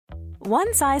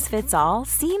One size fits all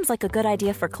seems like a good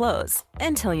idea for clothes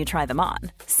until you try them on.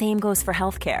 Same goes for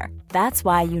healthcare. That's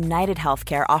why United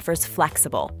Healthcare offers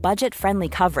flexible, budget-friendly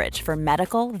coverage for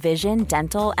medical, vision,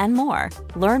 dental, and more.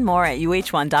 Learn more at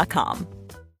uh1.com.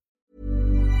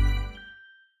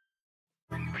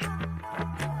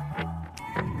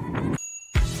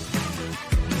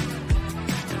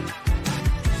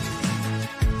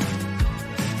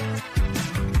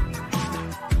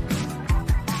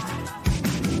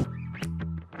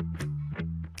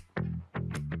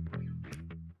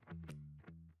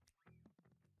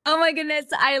 Oh my goodness,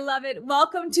 I love it.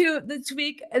 Welcome to the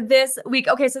Tweak this week.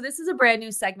 Okay, so this is a brand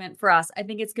new segment for us. I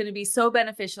think it's going to be so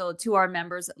beneficial to our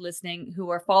members listening who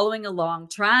are following along,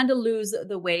 trying to lose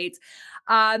the weight,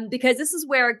 because this is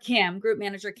where Kim, group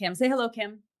manager Kim, say hello,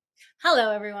 Kim.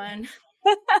 Hello, everyone.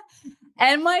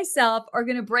 And myself are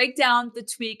going to break down the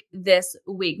Tweak this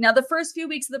week. Now, the first few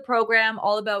weeks of the program,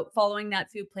 all about following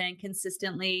that food plan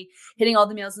consistently, hitting all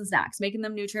the meals and snacks, making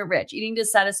them nutrient rich, eating to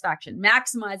satisfaction,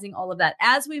 maximizing all of that.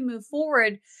 As we move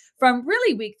forward from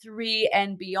really week 3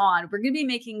 and beyond, we're going to be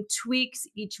making tweaks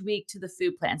each week to the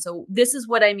food plan. So this is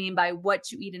what I mean by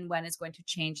what you eat and when is going to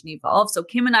change and evolve. So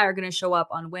Kim and I are going to show up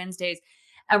on Wednesdays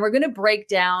and we're going to break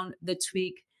down the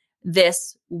tweak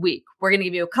this week. We're going to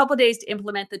give you a couple days to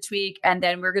implement the tweak, and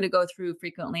then we're going to go through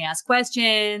frequently asked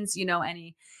questions,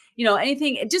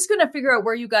 anything, just going to figure out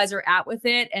where you guys are at with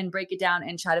it and break it down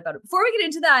and chat about it. Before we get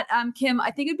into that, Kim, I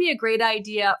think it'd be a great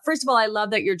idea. First of all, I love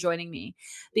that you're joining me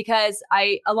because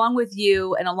along with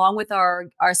you and along with our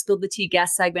Spill the Tea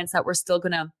guest segments that we're still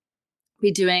going to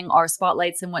be doing, our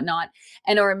spotlights and whatnot,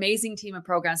 and our amazing team of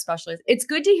program specialists, it's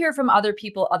good to hear from other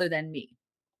people other than me.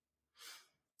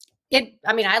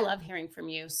 I love hearing from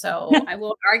you, so I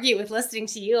won't argue with listening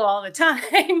to you all the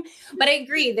time, but I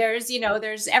agree. There's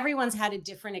everyone's had a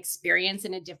different experience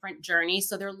and a different journey.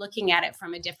 So they're looking at it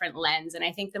from a different lens. And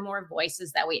I think the more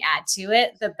voices that we add to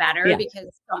it, the better, because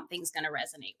something's going to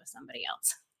resonate with somebody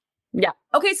else. Yeah.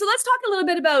 Okay. So let's talk a little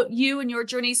bit about you and your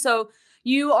journey. So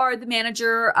you are the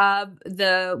manager of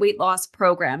the weight loss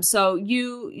program. So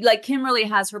you, like Kim, really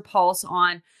has her pulse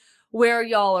on where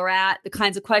y'all are at, the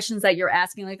kinds of questions that you're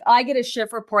asking. Like I get a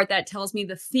shift report that tells me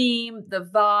the theme, the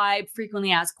vibe,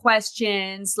 frequently asked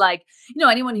questions, like,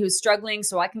 anyone who's struggling.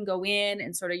 So I can go in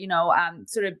and sort of,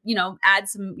 add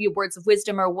some words of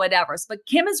wisdom or whatever. But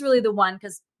Kim is really the one,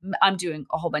 because I'm doing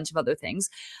a whole bunch of other things.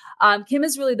 Kim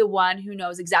is really the one who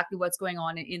knows exactly what's going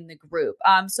on in the group.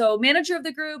 So manager of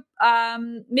the group,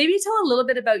 maybe tell a little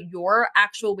bit about your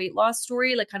actual weight loss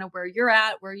story, like kind of where you're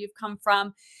at, where you've come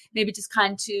from, maybe just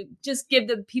just give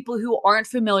the people who aren't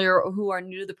familiar or who are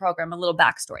new to the program a little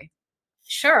backstory.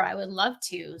 Sure, I would love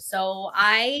to. So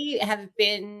I have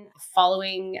been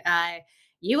following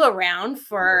you around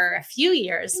for a few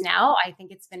years now. I think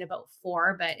it's been about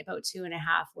 4, but about 2.5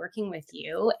 working with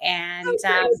you. And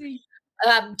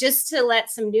just to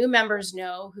let some new members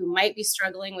know who might be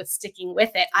struggling with sticking with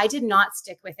it, I did not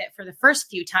stick with it for the first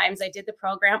few times I did the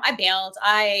program. I bailed.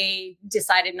 I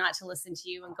decided not to listen to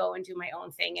you and go and do my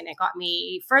own thing. And it got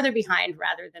me further behind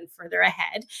rather than further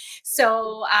ahead.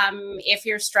 So if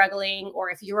you're struggling, or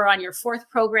if you were on your 4th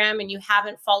program and you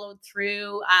haven't followed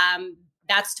through,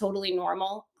 that's totally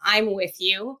normal. I'm with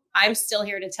you. I'm still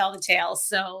here to tell the tale.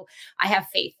 So I have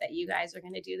faith that you guys are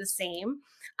going to do the same.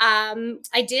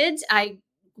 I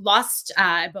lost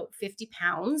about 50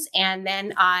 pounds, and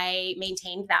then I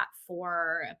maintained that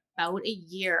for about a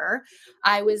year.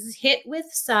 I was hit with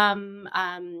some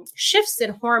shifts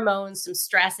in hormones, some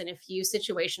stress, and a few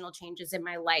situational changes in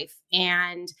my life,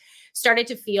 and started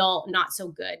to feel not so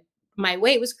good. My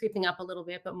weight was creeping up a little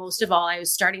bit, but most of all, I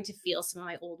was starting to feel some of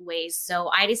my old ways.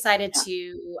 So I decided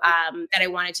that I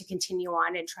wanted to continue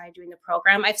on and try doing the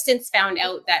program. I've since found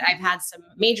out that I've had some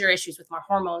major issues with my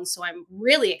hormones. So I'm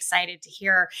really excited to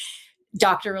hear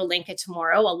Dr. Olenka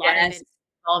tomorrow. A lot of it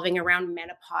revolving around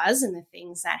menopause and the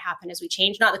things that happen as we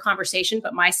change, not the conversation,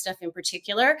 but my stuff in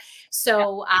particular.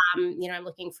 So, I'm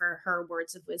looking for her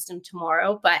words of wisdom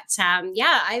tomorrow, but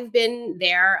I've been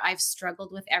there. I've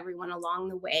struggled with everyone along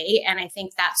the way. And I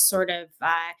think that sort of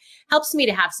helps me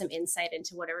to have some insight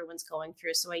into what everyone's going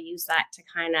through. So I use that to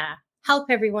kind of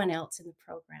help everyone else in the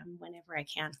program whenever I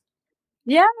can.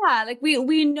 Yeah. Like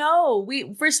we know,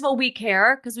 first of all, we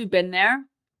care because we've been there.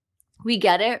 We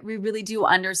get it. We really do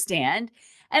understand.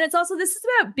 And it's also, this is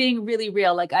about being really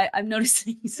real. Like I'm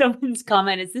noticing someone's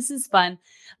comment is, this is fun.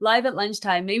 Live at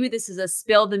lunchtime. Maybe this is a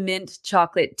spill the mint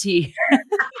chocolate tea.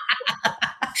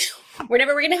 We're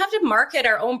going to have to market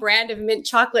our own brand of mint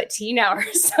chocolate tea now or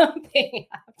something.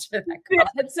 after that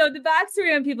comment. So the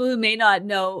backstory on people who may not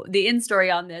know the in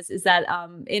story on this is that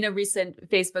in a recent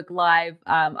Facebook Live,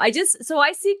 I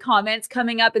see comments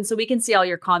coming up, and so we can see all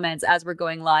your comments as we're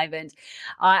going live. And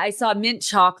I saw mint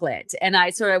chocolate, and I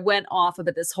sort of went off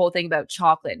about this whole thing about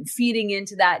chocolate and feeding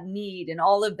into that need and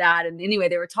all of that. And anyway,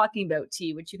 they were talking about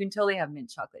tea, which you can totally have mint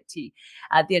chocolate tea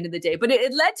at the end of the day. But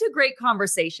it led to a great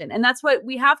conversation, and that's what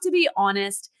we have to be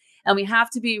honest. And we have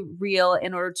to be real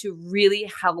in order to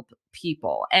really help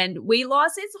people. And weight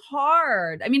loss is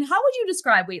hard. I mean, how would you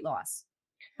describe weight loss?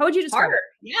 How would you describe it?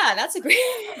 Yeah, that's a great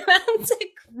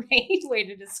way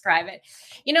to describe it.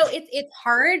 It's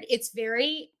hard. It's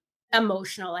very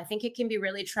emotional. I think it can be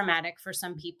really traumatic for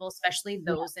some people, especially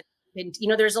those that have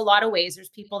been, there's a lot of ways. There's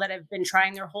people that have been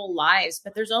trying their whole lives,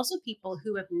 but there's also people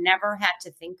who have never had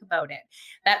to think about it,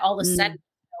 that all of a sudden,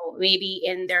 maybe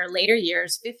in their later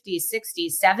years, 50s,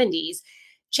 60s, 70s,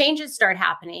 changes start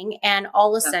happening. And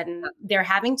all of a sudden they're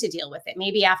having to deal with it.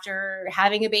 Maybe after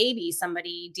having a baby,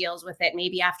 somebody deals with it.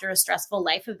 Maybe after a stressful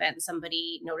life event,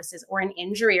 somebody notices, or an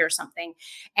injury or something.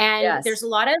 And there's a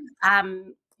lot of,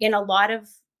 in a lot of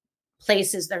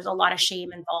places, there's a lot of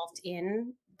shame involved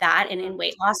in that and in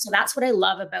weight loss. So that's what I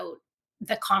love about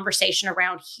the conversation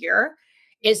around here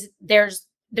is there's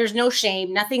no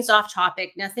shame. Nothing's off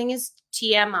topic. Nothing is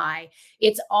TMI.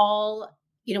 It's all,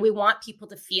 we want people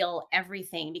to feel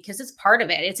everything because it's part of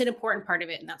it. It's an important part of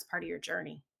it. And that's part of your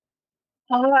journey.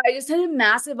 Oh, I just had a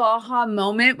massive aha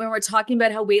moment when we're talking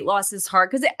about how weight loss is hard.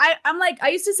 Because I'm like, I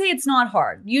used to say it's not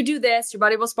hard. You do this, your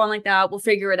body will respond like that. We'll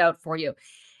figure it out for you.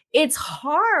 It's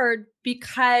hard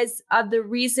because of the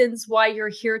reasons why you're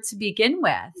here to begin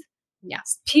with.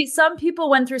 Yes. Some people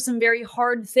went through some very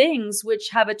hard things, which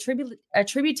have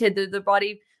attributed the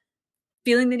body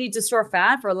feeling the need to store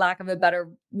fat, for lack of a better,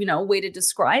 way to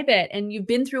describe it. And you've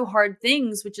been through hard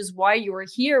things, which is why you are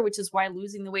here, which is why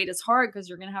losing the weight is hard, because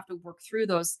you're going to have to work through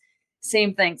those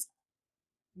same things.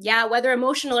 Yeah. Whether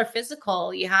emotional or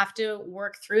physical, you have to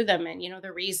work through them. And,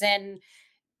 the reason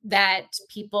that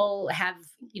people have,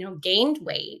 gained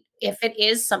weight, if it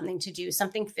is something to do,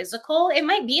 something physical, it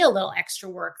might be a little extra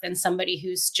work than somebody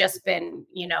who's just been,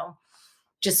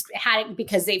 just had it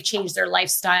because they've changed their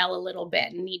lifestyle a little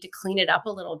bit and need to clean it up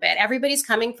a little bit. Everybody's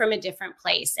coming from a different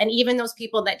place. And even those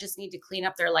people that just need to clean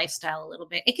up their lifestyle a little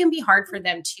bit, it can be hard for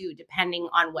them too, depending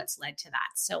on what's led to that.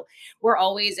 So we're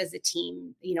always, as a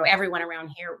team, everyone around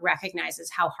here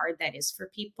recognizes how hard that is for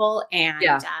people. And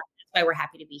that's why we're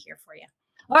happy to be here for you.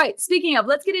 All right. Speaking of,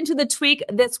 let's get into the tweak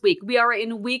this week. We are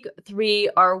in week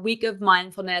 3, our week of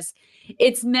mindfulness.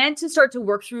 It's meant to start to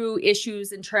work through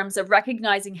issues in terms of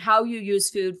recognizing how you use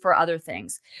food for other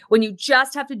things. When you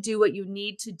just have to do what you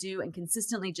need to do and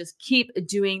consistently just keep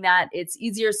doing that, it's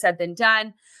easier said than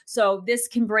done. So this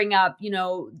can bring up,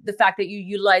 the fact that you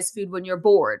utilize food when you're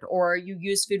bored, or you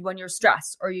use food when you're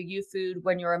stressed, or you use food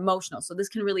when you're emotional. So this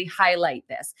can really highlight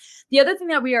this. The other thing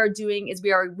that we are doing is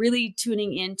we are really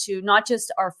tuning into not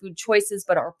just our food choices,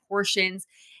 but our portions,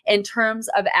 in terms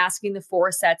of asking the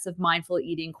 4 sets of mindful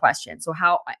eating questions. So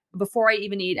before I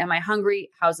even eat, am I hungry?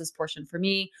 How's this portion for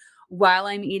me? While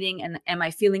I'm eating, and am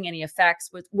I feeling any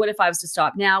effects? What if I was to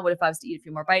stop now? What if I was to eat a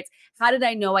few more bites? How did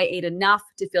I know I ate enough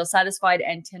to feel satisfied?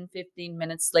 And 10, 15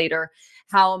 minutes later,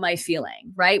 how am I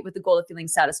feeling, right? With the goal of feeling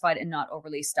satisfied and not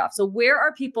overly stuffed. So where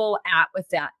are people at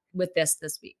with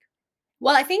this week?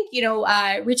 Well, I think,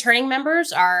 returning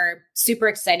members are super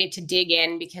excited to dig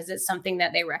in because it's something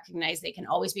that they recognize they can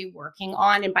always be working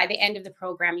on. And by the end of the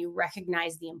program, you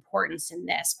recognize the importance in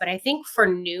this. But I think for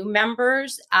new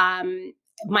members,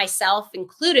 myself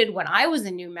included, when I was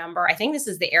a new member, I think this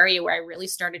is the area where I really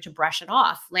started to brush it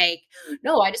off. Like,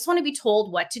 no, I just want to be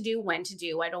told what to do, when to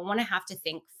do. I don't want to have to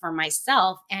think for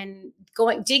myself. And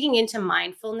digging into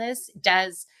mindfulness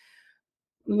does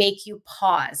make you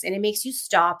pause, and it makes you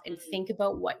stop and think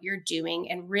about what you're doing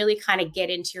and really kind of get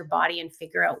into your body and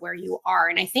figure out where you are.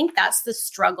 And I think that's the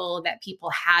struggle that people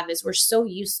have, is we're so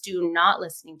used to not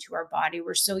listening to our body.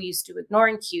 We're so used to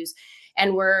ignoring cues.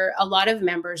 And a lot of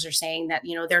members are saying that,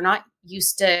 they're not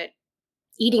used to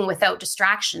eating without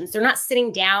distractions. They're not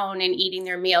sitting down and eating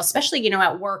their meal, especially,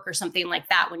 at work or something like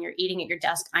that. When you're eating at your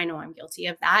desk, I know I'm guilty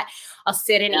of that. I'll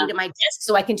sit and eat at my desk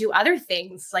so I can do other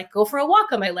things, like go for a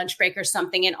walk on my lunch break or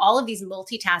something. And all of these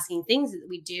multitasking things that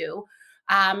we do,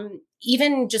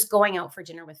 even just going out for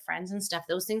dinner with friends and stuff,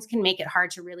 those things can make it hard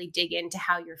to really dig into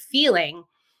how you're feeling.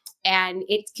 And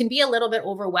it can be a little bit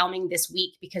overwhelming this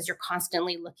week because you're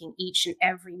constantly looking each and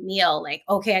every meal like,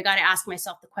 okay, I got to ask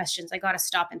myself the questions. I got to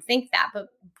stop and think that. But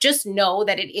just know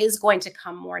that it is going to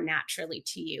come more naturally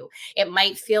to you. It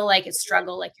might feel like a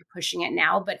struggle, like you're pushing it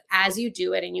now, but as you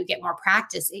do it and you get more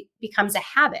practice, it becomes a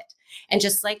habit. And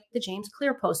just like the James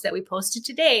Clear post that we posted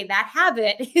today, that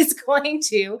habit is going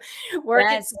to work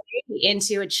its way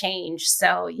into a change.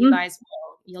 So you guys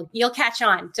you'll catch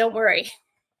on. Don't worry.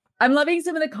 I'm loving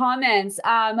some of the comments.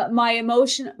 My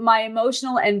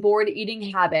emotional and bored eating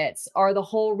habits are the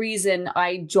whole reason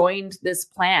I joined this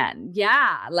plan.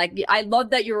 Yeah. Like, I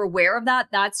love that you're aware of that.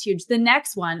 That's huge. The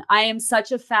next one, I am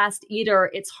such a fast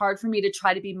eater. It's hard for me to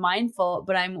try to be mindful,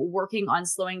 but I'm working on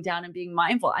slowing down and being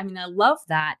mindful. I mean, I love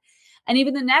that. And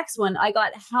even the next one, I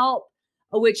got help,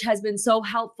 which has been so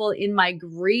helpful in my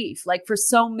grief. Like, for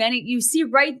so many, you see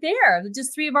right there,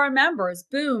 just 3 of our members,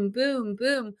 boom, boom,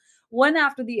 boom, one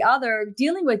after the other,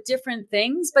 dealing with different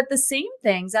things, but the same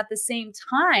things at the same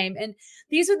time. And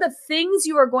these are the things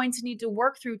you are going to need to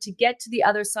work through to get to the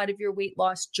other side of your weight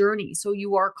loss journey. So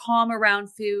you are calm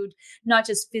around food, not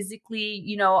just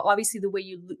physically, obviously the way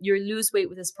you lose weight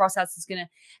with this process is going to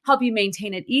help you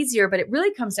maintain it easier, but it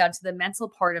really comes down to the mental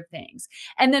part of things.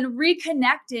 And then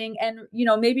reconnecting and,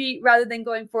 maybe rather than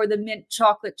going for the mint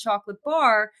chocolate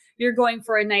bar, you're going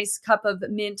for a nice cup of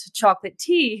mint chocolate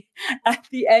tea at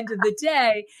the end of the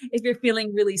day if you're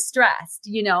feeling really stressed.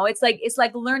 It's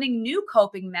like learning new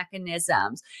coping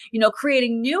mechanisms,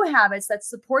 creating new habits that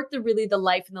support the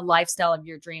life and the lifestyle of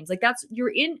your dreams. Like,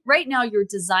 right now, you're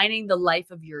designing the life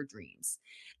of your dreams.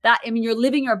 You're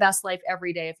living your best life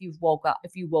every day. If you woke up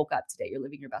today, you're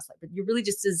living your best life, but you're really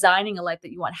just designing a life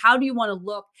that you want. How do you want to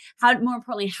look? More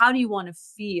importantly, how do you want to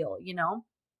feel?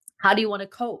 How do you want to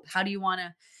cope? How do you want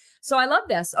to? So I love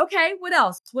this. Okay. What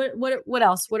else? What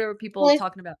else? What are people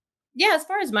talking about? Yeah, as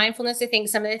far as mindfulness, I think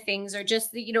some of the things are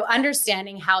just,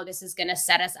 understanding how this is going to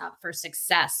set us up for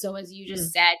success. So as you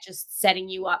just said, just setting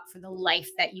you up for the life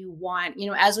that you want,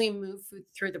 as we move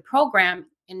through the program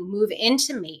and move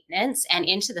into maintenance and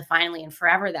into the finally and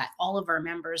forever that all of our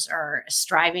members are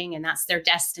striving and that's their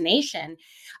destination.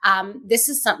 This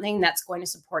is something that's going to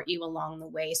support you along the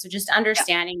way. So just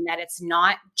understanding that it's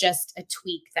not just a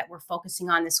tweak that we're focusing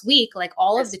on this week, like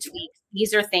all of the tweaks,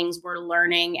 these are things we're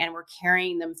learning and we're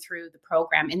carrying them through the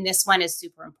program. And this one is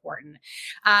super important.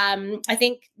 I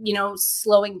think,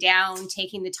 slowing down,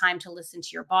 taking the time to listen to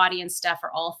your body and stuff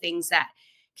are all things that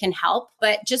can help,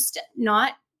 but just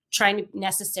not trying to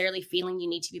necessarily feeling you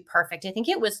need to be perfect. I think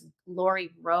it was Lori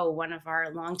Rowe, one of our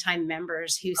longtime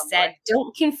members, who said,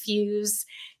 don't confuse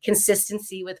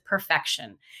consistency with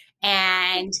perfection.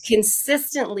 And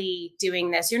consistently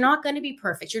doing this, you're not going to be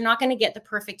perfect. You're not going to get the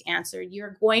perfect answer.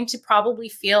 You're going to probably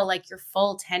feel like you're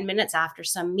full 10 minutes after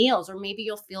some meals, or maybe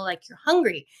you'll feel like you're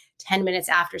hungry 10 minutes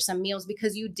after some meals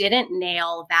because you didn't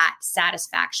nail that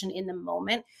satisfaction in the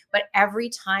moment. But every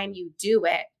time you do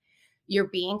it, you're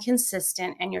being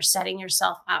consistent and you're setting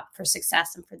yourself up for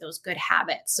success and for those good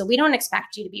habits. So we don't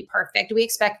expect you to be perfect. We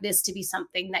expect this to be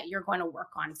something that you're going to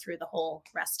work on through the whole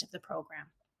rest of the program.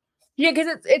 Yeah,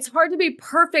 because it's hard to be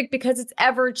perfect because it's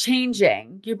ever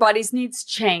changing. Your body's needs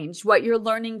change. What you're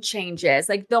learning changes.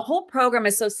 Like, the whole program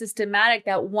is so systematic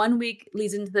that 1 week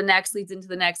leads into the next, leads into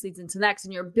the next, leads into the next.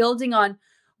 And you're building on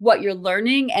what you're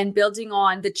learning and building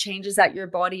on the changes that your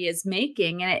body is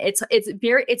making. And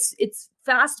it's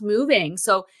fast moving.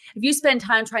 So if you spend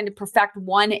time trying to perfect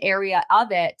one area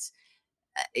of it,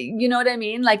 you know what I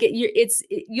mean? Like,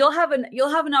 you'll have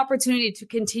an opportunity to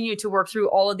continue to work through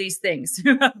all of these things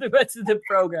throughout the rest of the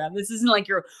program. This isn't like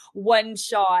your one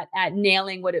shot at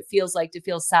nailing what it feels like to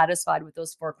feel satisfied with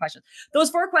those 4 questions. Those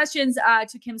 4 questions,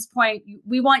 to Kim's point,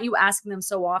 we want you asking them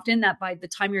so often that by the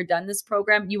time you're done this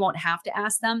program, you won't have to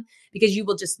ask them because you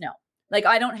will just know. Like,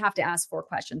 I don't have to ask 4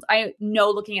 questions. I know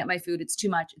looking at my food, it's too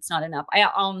much. It's not enough.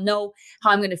 I'll know how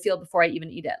I'm going to feel before I even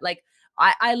eat it. Like,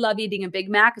 I love eating a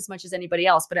Big Mac as much as anybody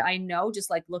else, but I know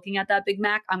just like looking at that Big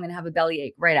Mac, I'm going to have a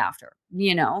bellyache right after,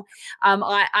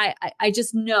 I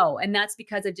just know. And that's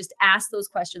because I've just asked those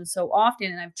questions so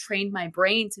often and I've trained my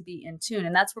brain to be in tune.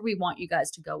 And that's where we want you guys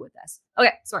to go with this.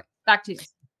 Okay. Sorry. Back to you.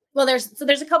 Well,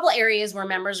 there's a couple areas where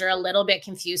members are a little bit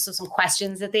confused. So some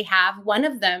questions that they have. One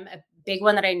of them, a big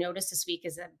one that I noticed this week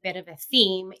is a bit of a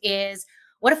theme is,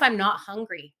 what if I'm not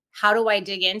hungry? How do I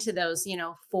dig into those,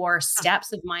 4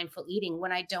 steps of mindful eating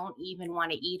when I don't even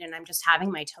want to eat and I'm just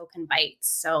having my token bites?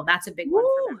 So that's a big one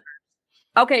for members.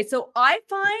 Okay. So I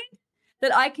find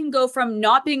that I can go from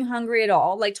not being hungry at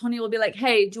all. Like, Tony will be like,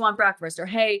 hey, do you want breakfast? Or,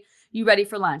 hey, you ready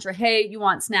for lunch? Or, hey, you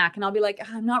want snack? And I'll be like,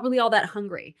 I'm not really all that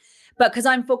hungry, but because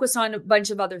I'm focused on a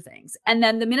bunch of other things. And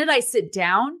then the minute I sit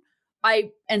down,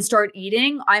 and start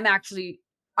eating, I'm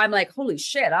like, holy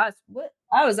shit, I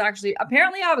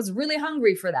was really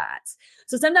hungry for that.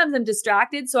 So sometimes I'm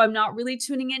distracted. So I'm not really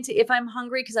tuning into if I'm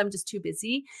hungry because I'm just too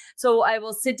busy. So I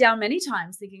will sit down many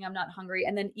times thinking I'm not hungry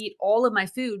and then eat all of my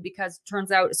food, because it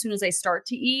turns out as soon as I start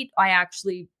to eat,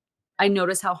 I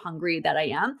notice how hungry that I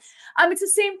am. It's the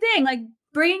same thing, like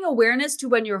bringing awareness to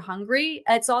when you're hungry.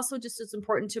 It's also just as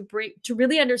important to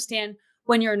really understand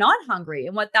when you're not hungry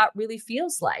and what that really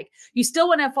feels like. You still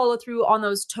want to follow through on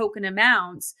those token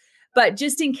amounts, but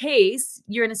just in case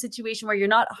you're in a situation where you're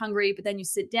not hungry, but then you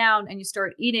sit down and you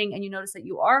start eating and you notice that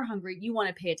you are hungry, you want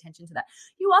to pay attention to that.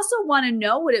 You also want to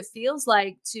know what it feels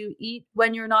like to eat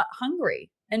when you're not hungry,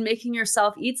 and making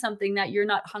yourself eat something that you're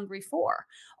not hungry for,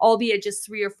 albeit just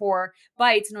 3 or 4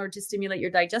 bites in order to stimulate your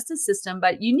digestive system.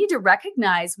 But you need to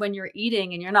recognize when you're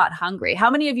eating and you're not hungry. How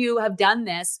many of you have done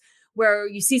this where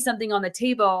you see something on the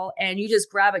table and you just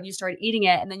grab it and you start eating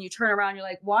it, and then you turn around, you're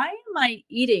like, why am I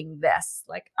eating this?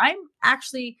 Like, I'm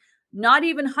actually not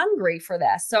even hungry for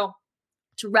this. So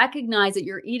to recognize that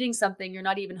you're eating something you're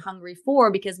not even hungry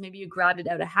for because maybe you grabbed it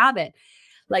out of habit,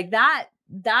 like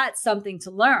that's something to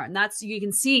learn. You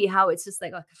can see how it's just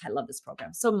like, oh, I love this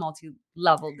program. So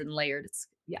multi-leveled and layered.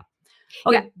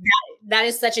 Okay. That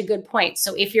is such a good point.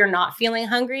 So if you're not feeling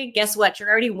hungry, guess what? You're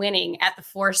already winning at the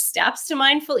 4 steps to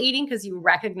mindful eating because you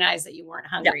recognize that you weren't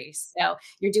hungry. So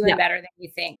you're doing better than you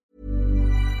think.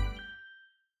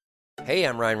 Hey,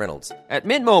 I'm Ryan Reynolds. At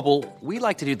Mint Mobile, we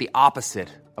like to do the opposite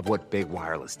of what Big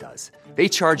Wireless does. They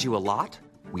charge you a lot.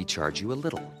 We charge you a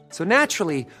little. So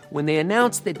naturally, when they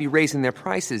announced they'd be raising their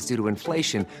prices due to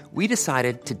inflation, we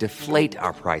decided to deflate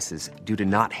our prices due to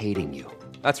not hating you.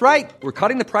 That's right. We're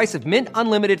cutting the price of Mint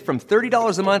Unlimited from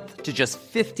 $30 a month to just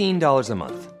 $15 a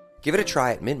month. Give it a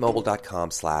try at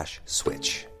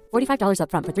mintmobile.com/switch. $45 up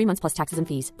front for 3 months plus taxes and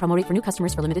fees. Promo rate for new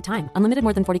customers for limited time. Unlimited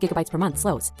more than 40 gigabytes per month.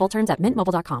 Slows full terms at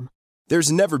mintmobile.com.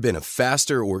 There's never been a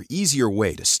faster or easier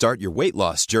way to start your weight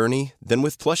loss journey than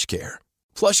with PlushCare.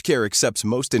 PlushCare accepts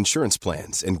most insurance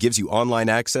plans and gives you online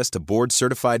access to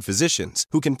board-certified physicians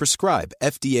who can prescribe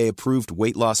FDA-approved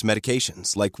weight loss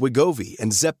medications like Wegovy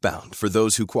and Zepbound for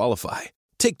those who qualify.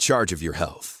 Take charge of your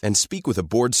health and speak with a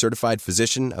board-certified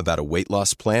physician about a weight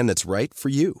loss plan that's right for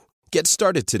you. Get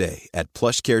started today at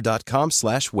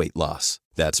plushcare.com/weight loss.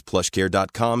 That's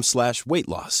plushcare.com/weight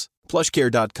loss.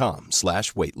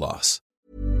 plushcare.com/weight loss.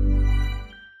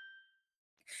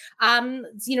 Some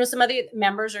other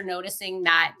members are noticing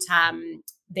that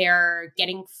they're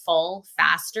getting full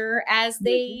faster as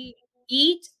they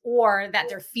eat, or that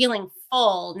they're feeling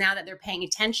full now that they're paying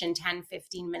attention 10,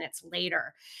 15 minutes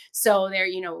later. So they're,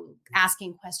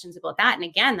 asking questions about that. And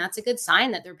again, that's a good sign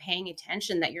that they're paying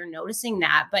attention, that you're noticing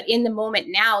that. But in the moment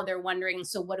now, they're wondering,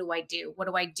 so what do I do? What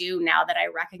do I do now that I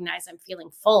recognize I'm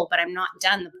feeling full, but I'm not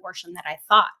done the portion that I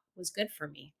thought was good for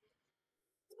me?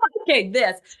 Okay,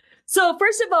 So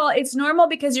first of all, it's normal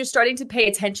because you're starting to pay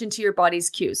attention to your body's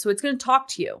cues. So it's going to talk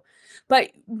to you.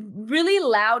 But really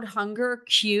loud hunger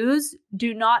cues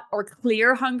or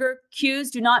clear hunger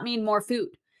cues do not mean more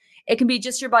food. It can be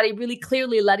just your body really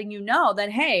clearly letting you know that,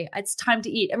 hey, it's time to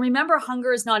eat. And remember,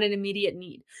 hunger is not an immediate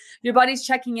need. Your body's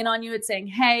checking in on you. It's saying,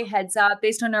 hey, heads up,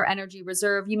 based on our energy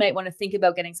reserve, you might want to think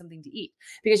about getting something to eat,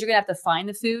 because you're going to have to find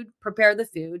the food, prepare the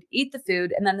food, eat the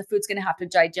food, and then the food's going to have to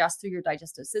digest through your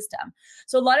digestive system.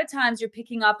 So a lot of times you're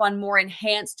picking up on more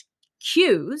enhanced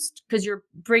cues because you're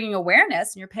bringing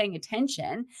awareness and you're paying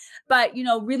attention, but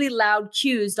really loud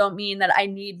cues don't mean that I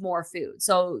need more food.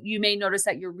 So you may notice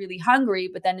that you're really hungry,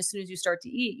 but then as soon as you start to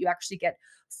eat, you actually get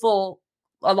full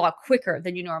a lot quicker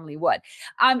than you normally would.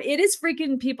 It is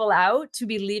freaking people out to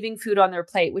be leaving food on their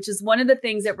plate, which is one of the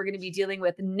things that we're going to be dealing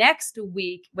with next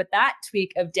week with that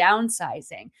tweak of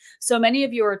downsizing. So many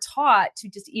of you are taught to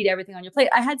just eat everything on your plate.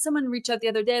 I had someone reach out the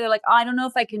other day. They're like, I don't know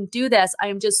if I can do this. I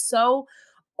am just so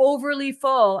overly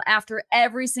full after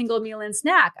every single meal and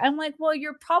snack. I'm like, well,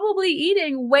 you're probably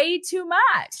eating way too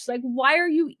much. Like, why are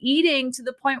you eating to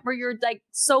the point where you're like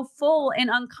so full and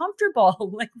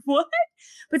uncomfortable? Like, what?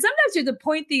 But sometimes you have to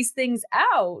point these things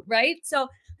out, right? So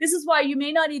this is why you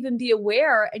may not even be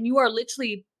aware, and you are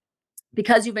literally,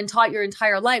 because you've been taught your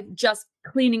entire life, just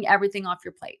cleaning everything off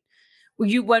your plate.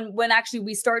 When actually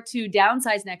we start to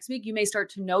downsize next week, you may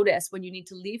start to notice when you need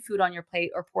to leave food on your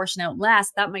plate or portion out less.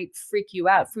 That might freak you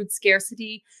out. Food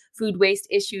scarcity, food waste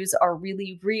issues are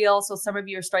really real. So some of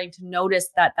you are starting to notice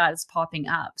that is popping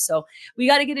up. So we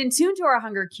got to get in tune to our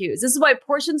hunger cues. This is why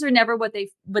portions are never what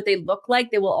they look like.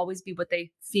 They will always be what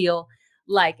they feel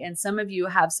like. And some of you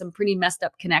have some pretty messed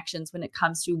up connections when it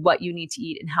comes to what you need to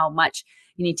eat and how much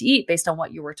you need to eat based on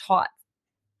what you were taught.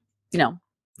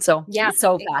 So yeah, it's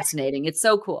so fascinating. It's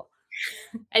so cool.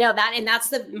 I know that. And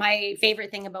that's my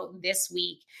favorite thing about this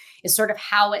week is sort of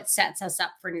how it sets us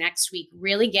up for next week,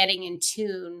 really getting in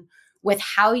tune with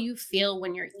how you feel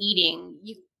when you're eating.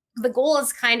 The goal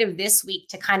is kind of this week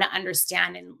to kind of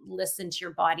understand and listen to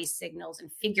your body's signals and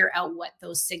figure out what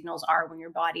those signals are when your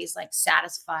body's like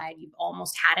satisfied, you've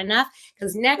almost had enough.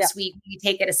 Because next week, you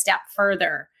take it a step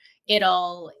further.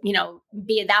 It'll,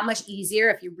 be that much easier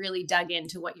if you really dug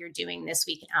into what you're doing this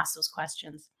week and ask those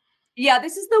questions. Yeah,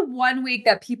 this is the one week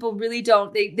that people really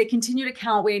don't, they continue to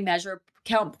count, weigh, measure,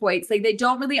 count points. Like they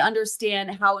don't really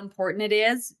understand how important it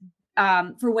is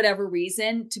for whatever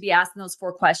reason to be asking those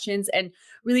 4 questions and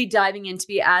really diving in to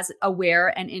be as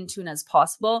aware and in tune as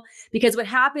possible. Because what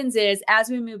happens is as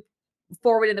we move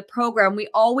forward in the program, we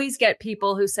always get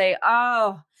people who say,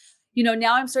 oh,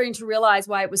 now I'm starting to realize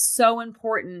why it was so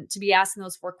important to be asking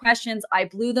those 4 questions. I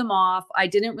blew them off. I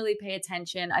didn't really pay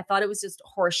attention. I thought it was just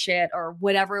horse shit or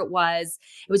whatever it was.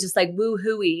 It was just like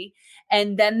woo-hooey.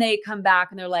 And then they come back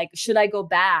and they're like, should I go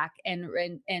back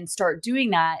and start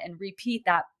doing that and repeat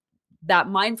that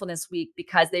mindfulness week,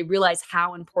 because they realize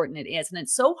how important it is. And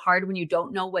it's so hard when you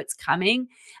don't know what's coming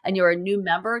and you're a new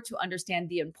member to understand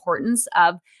the importance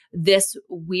of this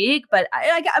week. But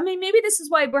I mean, maybe this is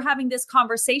why we're having this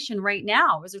conversation right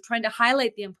now, is we're trying to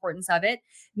highlight the importance of it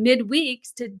midweek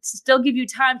to still give you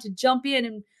time to jump in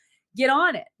and get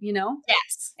on it,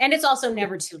 Yes. And it's also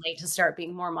never too late to start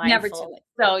being more mindful. Never too late.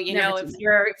 So,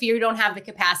 if you don't have the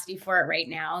capacity for it right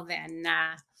now, then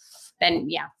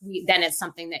it's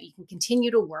something that you can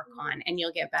continue to work on and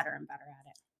you'll get better and better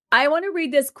at it. I want to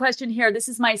read this question here. This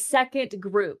is my second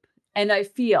group and I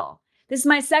feel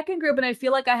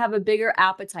like I have a bigger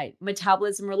appetite,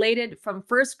 metabolism related. From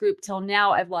first group till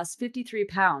now, I've lost 53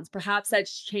 pounds. Perhaps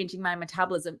that's changing my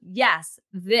metabolism. Yes,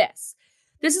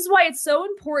 this is why it's so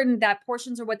important that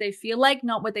portions are what they feel like,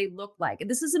 not what they look like. And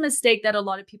this is a mistake that a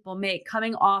lot of people make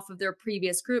coming off of their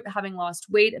previous group, having lost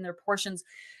weight and their portions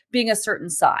being a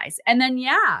certain size. And then,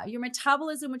 your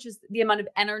metabolism, which is the amount of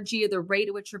energy or the rate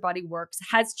at which your body works,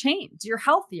 has changed. You're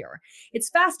healthier. It's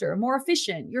faster, more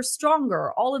efficient. You're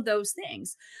stronger, all of those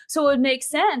things. So it makes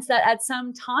sense that at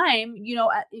some time,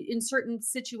 in certain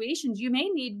situations, you may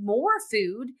need more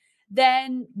food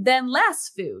than less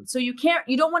food. So you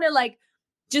don't want to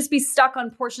just be stuck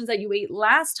on portions that you ate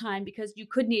last time, because you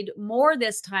could need more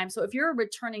this time. So if you're a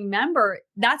returning member,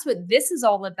 that's what this is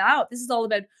all about. This is all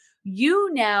about you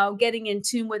now getting in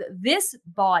tune with this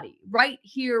body right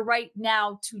here, right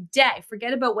now, today.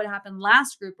 Forget about what happened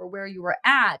last group or where you were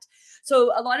at.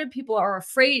 So a lot of people are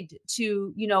afraid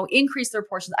to, increase their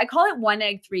portions. I call it 1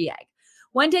 egg, 3 egg.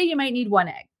 One day you might need 1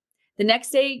 egg. The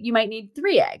next day you might need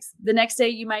 3 eggs. The next day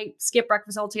you might skip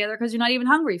breakfast altogether because you're not even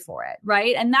hungry for it,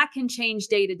 right? And that can change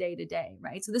day to day to day,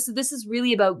 right? So this is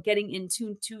really about getting in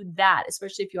tune to that,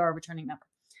 especially if you are a returning member.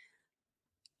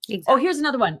 Exactly. Oh, here's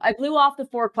another one. I blew off the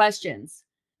 4 questions,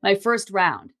 my first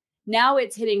round. Now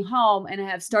it's hitting home and I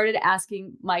have started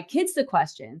asking my kids the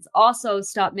questions. Also,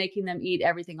 stop making them eat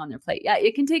everything on their plate. Yeah,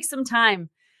 it can take some time.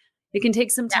 It can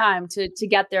take some time to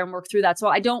get there and work through that. So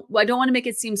I don't want to make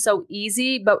it seem so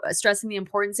easy, but stressing the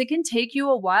importance, it can take you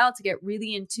a while to get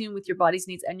really in tune with your body's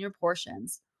needs and your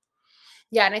portions.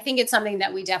 Yeah. And I think it's something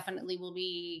that we definitely will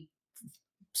be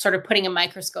sort of putting a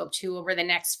microscope to over the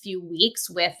next few weeks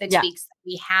with the tweaks that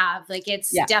we have.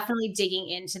 It's definitely digging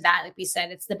into that. Like we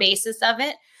said, it's the basis of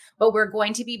it, but we're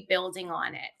going to be building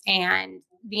on it. And,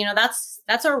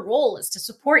 that's our role, is to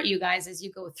support you guys as you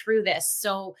go through this.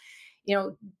 So,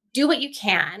 do what you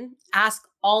can, ask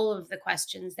all of the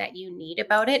questions that you need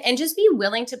about it, and just be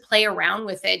willing to play around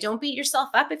with it. Don't beat yourself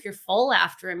up if you're full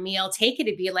after a meal. Take it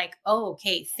to be like, oh,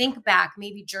 okay, think back,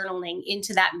 maybe journaling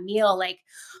into that meal. Like,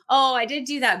 oh, I did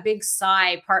do that big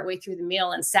sigh partway through the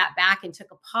meal and sat back and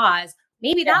took a pause.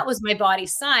 Maybe that was my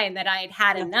body's sign that I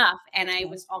had enough and I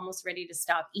was almost ready to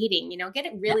stop eating. Get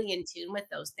it really in tune with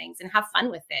those things and have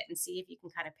fun with it and see if you can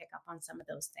kind of pick up on some of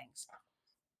those things.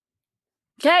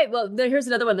 Okay, well, here's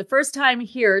another one. The first time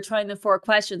here trying the 4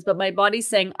 questions, but my body's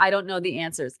saying, I don't know the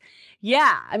answers.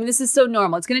 Yeah, I mean, this is so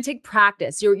normal. It's going to take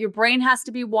practice. Your brain has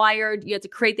to be wired. You have to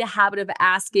create the habit of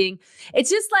asking.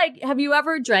 It's just like, have you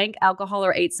ever drank alcohol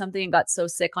or ate something and got so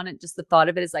sick on it? Just the thought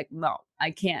of it is like, no, I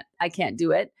can't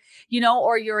do it.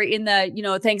 Or you're in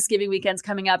the, Thanksgiving weekend's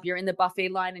coming up, you're in the buffet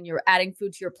line and you're adding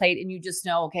food to your plate and you just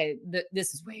know, okay,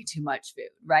 this is way too much food,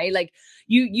 right? Like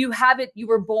you have it, you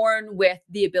were born with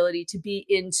the ability to be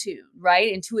in tune,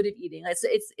 right? Intuitive eating.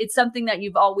 It's something that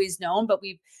you've always known, but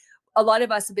a lot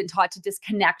of us have been taught to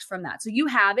disconnect from that. So you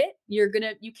have it,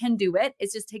 you can do it.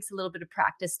 It just takes a little bit of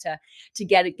practice to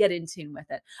get in tune with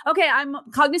it. Okay. I'm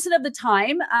cognizant of the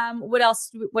time. What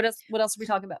else are we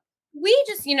talking about? We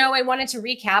just, I wanted to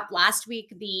recap last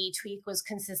week. The tweak was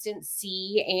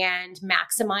consistency and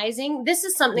maximizing. This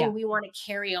is something we want to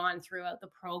carry on throughout the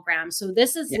program. So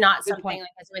this is not something, like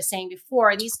as I was saying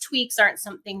before, these tweaks aren't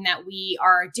something that we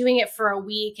are doing it for a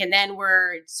week and then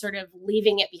we're sort of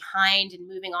leaving it behind and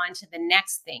moving on to the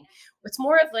next thing. It's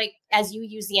more of like, as you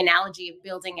use the analogy of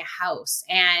building a house,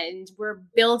 and we're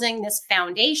building this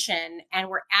foundation and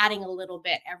we're adding a little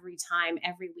bit every time,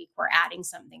 every week we're adding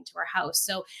something to our house.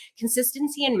 So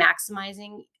consistency and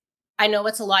maximizing, I know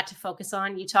it's a lot to focus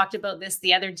on. You talked about this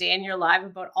the other day in your live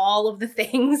about all of the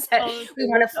things that we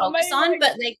want to focus on,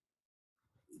 but like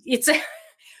it's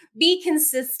be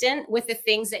consistent with the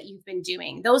things that you've been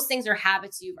doing. Those things are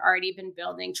habits you've already been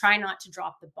building. Try not to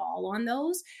drop the ball on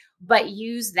those, but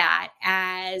use that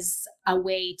as a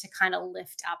way to kind of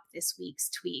lift up this week's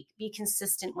tweak. Be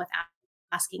consistent with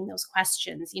asking those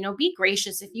questions. Be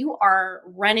gracious. If you are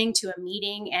running to a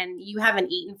meeting and you haven't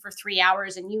eaten for 3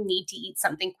 hours and you need to eat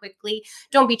something quickly,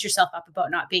 don't beat yourself up about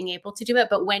not being able to do it.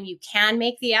 But when you can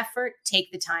make the effort,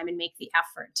 take the time and make the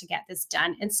effort to get this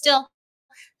done. And still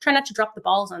try not to drop the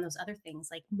balls on those other things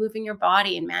like moving your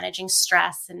body and managing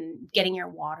stress and getting your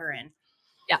water in.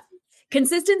 Yeah.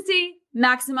 Consistency,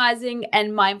 maximizing,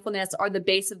 and mindfulness are the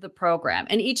base of the program.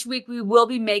 And each week we will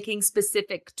be making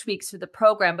specific tweaks to the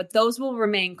program, but those will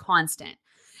remain constant.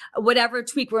 Whatever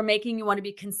tweak we're making, you want to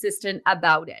be consistent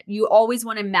about it. You always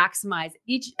want to maximize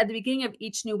at the beginning of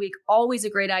each new week, always a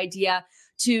great idea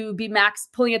to be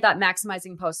pulling at that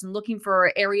maximizing post and looking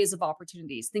for areas of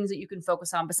opportunities, things that you can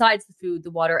focus on besides the food,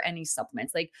 the water, any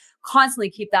supplements. Like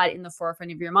constantly keep that in the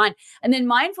forefront of your mind. And then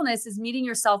mindfulness is meeting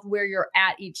yourself where you're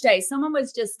at each day. Someone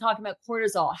was just talking about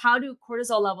cortisol. How do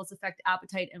cortisol levels affect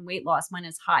appetite and weight loss? Mine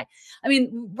is high. I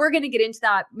mean, we're going to get into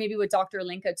that maybe with Dr.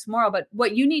 Alinka tomorrow, but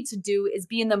what you need to do is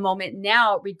be in the moment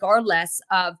now, regardless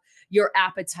of your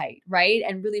appetite, right?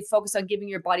 And really focus on giving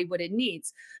your body what it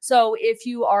needs. So if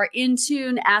you are in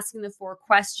tune, asking the 4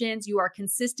 questions, you are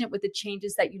consistent with the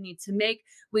changes that you need to make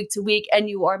week to week, and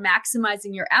you are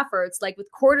maximizing your efforts, like with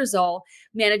cortisol,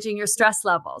 managing your stress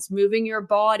levels, moving your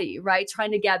body, right?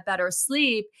 Trying to get better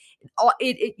sleep,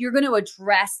 you're going to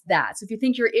address that. So if you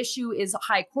think your issue is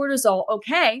high cortisol,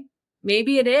 okay,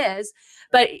 maybe it is,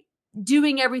 but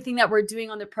doing everything that we're doing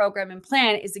on the program and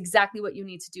plan is exactly what you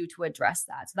need to do to address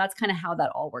that. So that's kind of how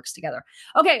that all works together.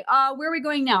 Okay. Where are we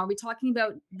going now? Are we talking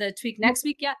about the tweak next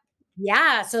week yet?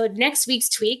 Yeah. So next week's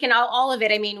tweak and all of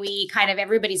it, I mean,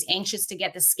 everybody's anxious to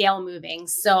get the scale moving.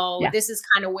 So this is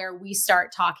kind of where we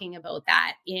start talking about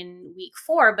that in week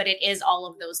 4, but it is all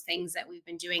of those things that we've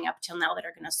been doing up till now that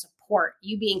are going to support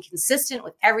you being consistent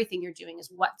with everything you're doing is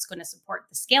what's going to support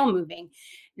the scale moving.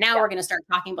 Now we're going to start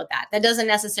talking about that. That doesn't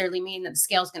necessarily mean that the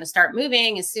scale is going to start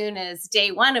moving as soon as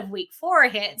day 1 of week 4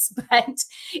 hits, but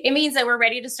it means that we're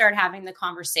ready to start having the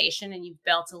conversation and you've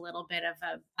built a little bit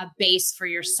of a base for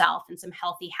yourself and some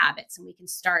healthy habits, and we can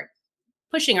start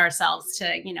pushing ourselves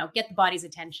to, get the body's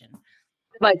attention.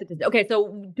 Okay,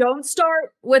 so don't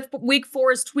start with week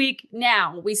 4's tweak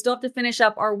now. We still have to finish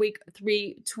up our week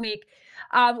 3 tweak.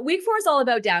 Week 4 is all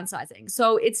about downsizing.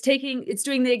 So it's doing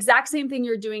the exact same thing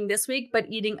you're doing this week, but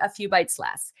eating a few bites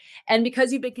less. And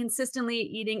because you've been consistently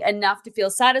eating enough to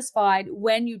feel satisfied,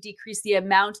 when you decrease the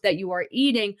amount that you are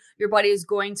eating, your body is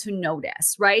going to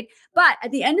notice, right? But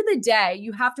at the end of the day,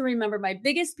 you have to remember my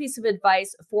biggest piece of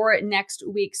advice for next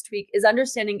week's tweak is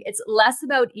understanding it's less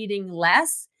about eating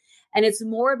less, and it's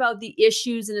more about the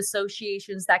issues and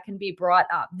associations that can be brought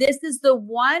up. This is the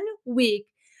one week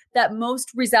that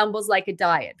most resembles like a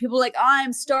diet. People are like,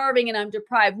 I'm starving and I'm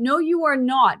deprived. No, you are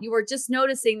not. You are just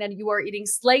noticing that you are eating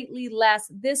slightly less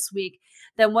this week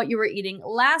than what you were eating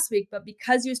last week. But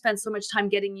because you spent so much time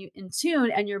getting you in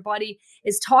tune and your body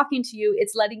is talking to you,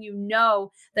 it's letting you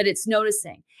know that it's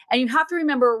noticing. And you have to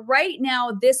remember right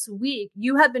now, this week,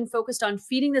 you have been focused on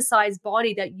feeding the size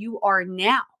body that you are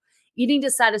now. Eating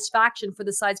to satisfaction for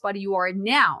the size body you are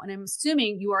now. And I'm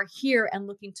assuming you are here and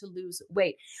looking to lose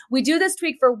weight. We do this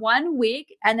tweak for 1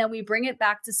 week and then we bring it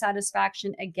back to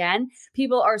satisfaction again.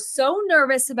 People are so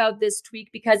nervous about this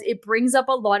tweak because it brings up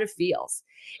a lot of feels.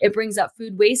 It brings up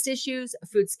food waste issues,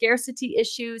 food scarcity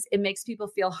issues. It makes people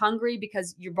feel hungry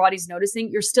because your body's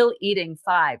noticing you're still eating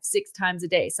 5-6 times a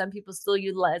day. Some people still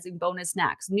utilizing bonus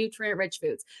snacks, nutrient-rich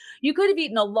foods. You could have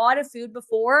eaten a lot of food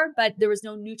before, but there was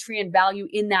no nutrient value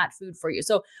in that food for you.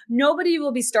 So nobody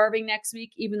will be starving next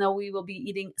week, even though we will be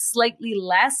eating slightly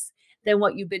less than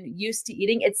what you've been used to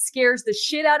eating. It scares the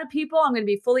shit out of people. I'm going to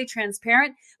be fully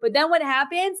transparent. But then what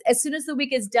happens, as soon as the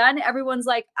week is done, everyone's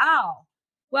like, oh,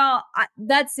 well,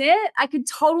 that's it. I could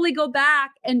totally go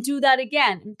back and do that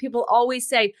again. And people always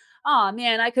say, oh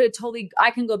man, I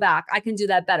can go back. I can do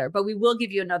that better. But we will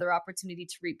give you another opportunity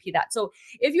to repeat that. So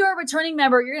if you're a returning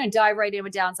member, you're going to dive right in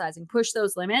with downsizing, push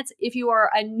those limits. If you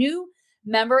are a new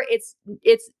member,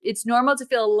 it's normal to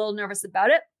feel a little nervous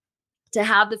about it, to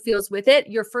have the feels with it.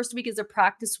 Your first week is a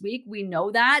practice week. We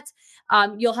know that.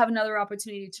 You'll have another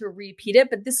opportunity to repeat it.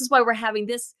 But this is why we're having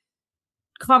this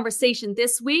conversation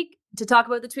this week to talk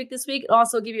about the tweak this week, and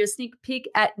also give you a sneak peek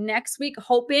at next week,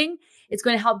 hoping it's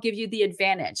going to help give you the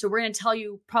advantage. So we're going to tell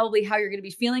you probably how you're going to be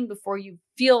feeling before you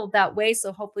feel that way.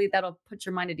 So hopefully that'll put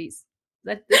your mind at ease.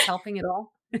 Is this helping at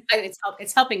all?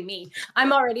 It's helping me.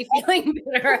 I'm already feeling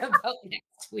better about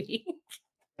next week.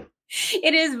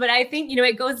 It is, but I think,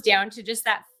 it goes down to just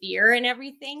that fear and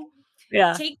everything.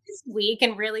 Yeah. Take this week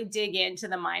and really dig into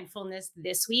the mindfulness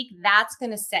this week. That's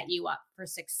going to set you up for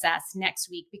success next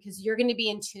week, because you're going to be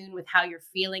in tune with how you're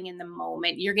feeling in the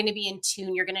moment. You're going to be in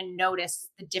tune. You're going to notice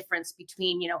the difference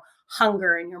between,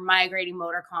 hunger and your migrating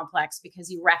motor complex,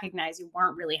 because you recognize you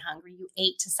weren't really hungry. You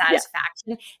ate to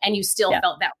satisfaction and you still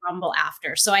felt that rumble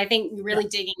after. So I think really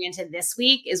digging into this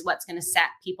week is what's going to set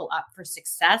people up for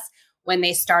success when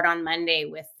they start on Monday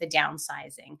with the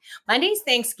downsizing. Monday's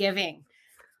Thanksgiving.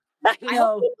 I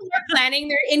hope people are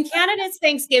planning in Canada, it's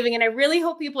Thanksgiving, and I really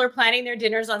hope people are planning their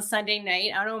dinners on Sunday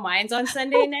night. I don't know, mine's on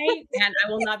Sunday night, and I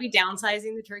will not be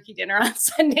downsizing the turkey dinner on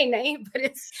Sunday night, but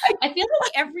I feel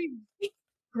like every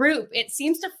group, it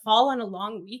seems to fall on a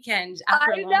long weekend.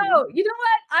 After I know. You know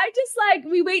what? I just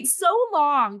we wait so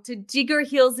long to dig our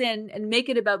heels in and make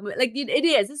it about, it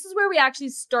is. This is where we actually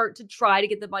start to try to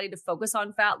get the body to focus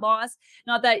on fat loss.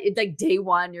 Not that it's day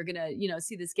one, you're going to,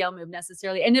 see the scale move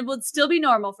necessarily. And it will still be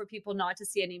normal for people not to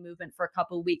see any movement for a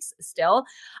couple of weeks still.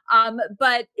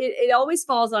 But it always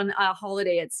falls on a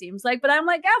holiday, it seems like. But I'm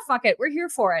like, fuck it. We're here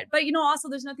for it. But, also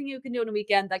there's nothing you can do on a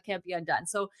weekend that can't be undone.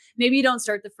 So maybe you don't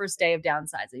start the first day of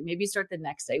downsizing. Maybe you start the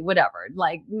next day, whatever,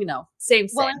 same.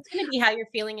 Well, it's going to be how you're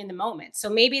feeling in the moment. So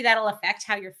maybe that'll affect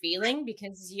how you're feeling,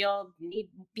 because you'll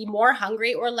be more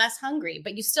hungry or less hungry,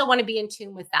 but you still want to be in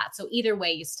tune with that. So either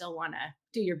way, you still want to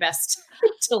do your best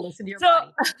to listen to your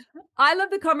body. I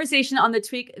love the conversation on the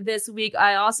tweak this week.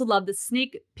 I also love the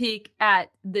sneak peek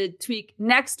at the tweak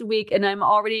next week. And I'm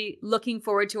already looking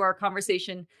forward to our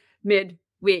conversation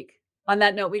mid-week. On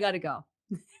that note, we got to go.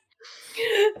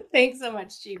 Thanks so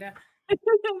much, Gina.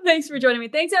 Thanks for joining me.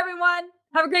 Thanks, everyone.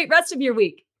 Have a great rest of your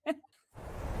week.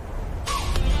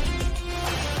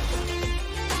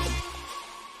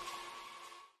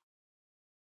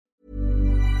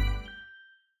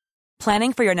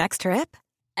 Planning for your next trip?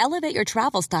 Elevate your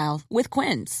travel style with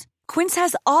Quince. Quince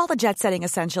has all the jet-setting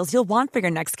essentials you'll want for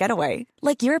your next getaway,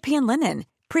 like European linen,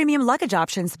 premium luggage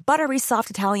options, buttery soft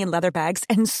Italian leather bags,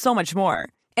 and so much more.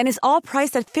 And is all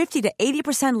priced at 50 to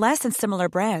 80% less than similar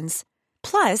brands.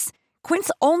 Plus,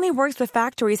 Quince only works with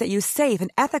factories that use safe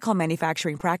and ethical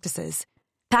manufacturing practices.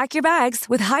 Pack your bags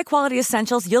with high-quality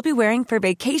essentials you'll be wearing for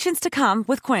vacations to come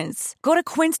with Quince. Go to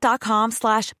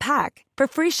quince.com/pack for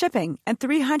free shipping and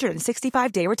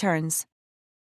 365-day returns.